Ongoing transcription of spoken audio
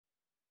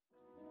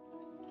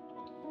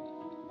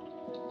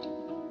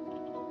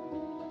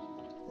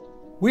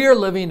We are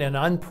living in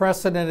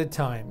unprecedented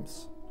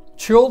times.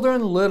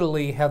 Children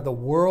literally have the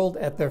world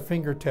at their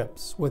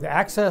fingertips with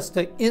access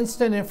to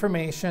instant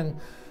information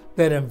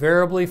that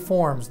invariably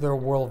forms their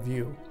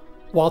worldview.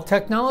 While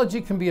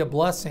technology can be a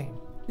blessing,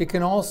 it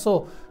can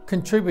also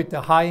contribute to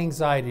high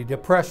anxiety,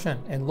 depression,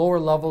 and lower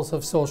levels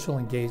of social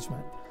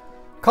engagement.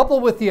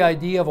 Coupled with the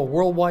idea of a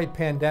worldwide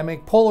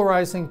pandemic,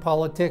 polarizing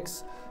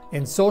politics,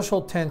 and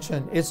social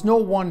tension, it's no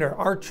wonder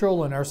our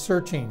children are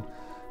searching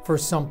for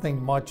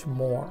something much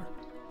more.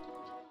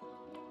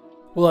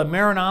 Well, at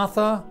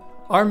Maranatha,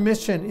 our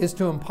mission is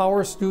to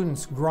empower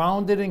students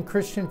grounded in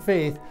Christian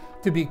faith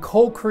to be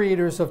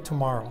co-creators of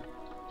tomorrow.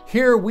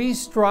 Here we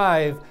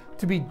strive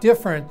to be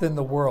different than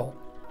the world.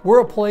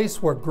 We're a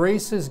place where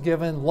grace is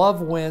given,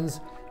 love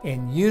wins,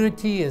 and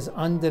unity is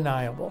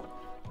undeniable.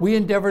 We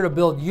endeavor to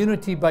build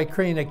unity by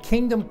creating a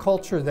kingdom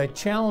culture that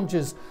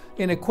challenges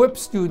and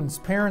equips students,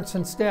 parents,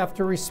 and staff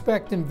to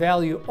respect and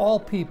value all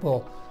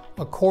people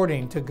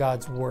according to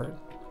God's Word.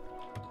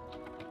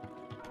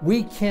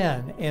 We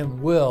can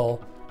and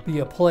will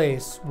be a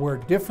place where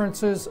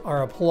differences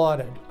are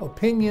applauded,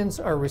 opinions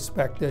are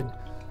respected,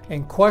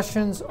 and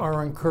questions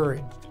are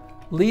encouraged,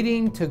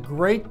 leading to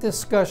great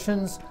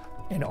discussions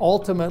and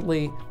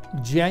ultimately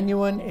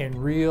genuine and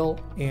real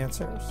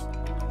answers.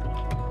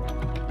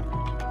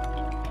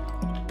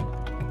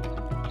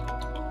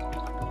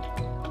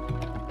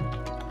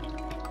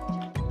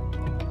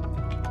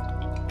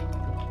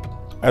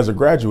 As a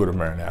graduate of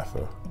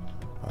Maranatha,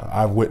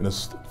 I've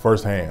witnessed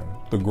firsthand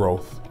the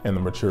growth and the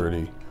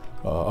maturity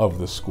of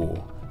this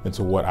school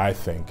into what I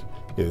think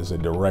is a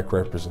direct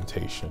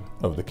representation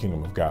of the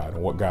kingdom of God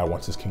and what God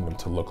wants his kingdom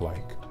to look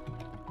like.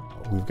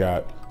 We've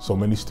got so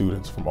many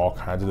students from all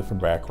kinds of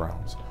different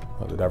backgrounds.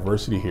 The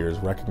diversity here is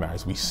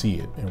recognized, we see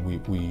it, and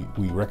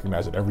we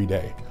recognize it every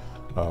day,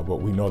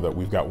 but we know that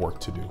we've got work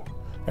to do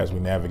as we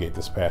navigate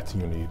this path to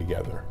unity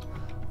together.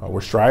 We're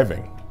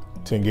striving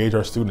to engage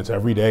our students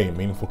every day in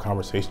meaningful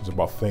conversations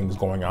about things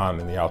going on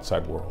in the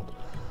outside world.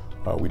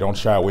 We don't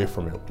shy away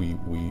from it.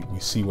 We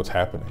see what's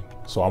happening.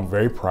 So I'm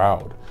very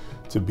proud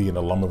to be an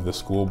alum of this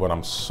school, but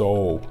I'm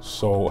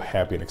so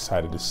happy and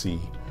excited to see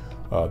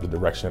the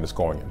direction that it's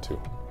going into.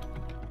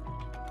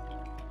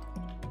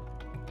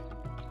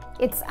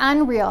 It's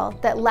unreal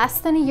that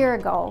less than a year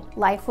ago,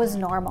 life was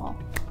normal.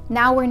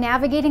 Now we're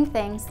navigating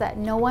things that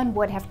no one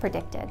would have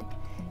predicted.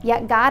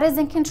 Yet God is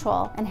in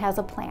control and has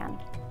a plan.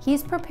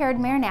 He's prepared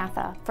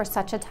Maranatha for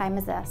such a time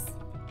as this.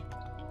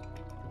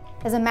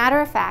 As a matter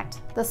of fact,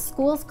 the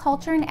school's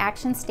culture and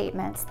action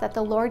statements that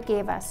the Lord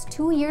gave us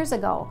 2 years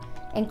ago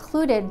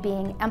included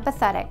being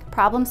empathetic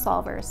problem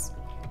solvers,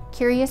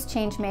 curious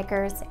change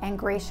makers, and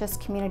gracious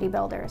community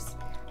builders.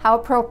 How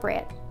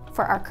appropriate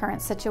for our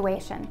current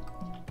situation.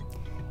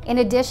 In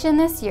addition,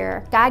 this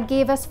year, God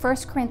gave us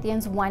 1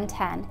 Corinthians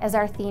 1:10 as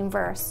our theme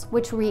verse,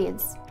 which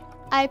reads,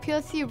 I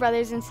appeal to you,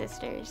 brothers and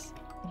sisters,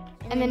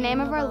 in the name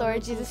of our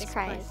Lord Jesus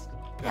Christ,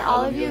 that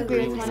all of you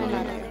agree with one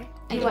another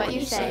in what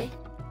you say,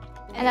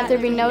 and that there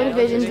be no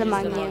divisions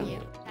among you,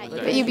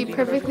 but you be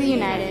perfectly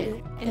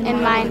united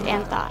in mind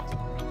and thought.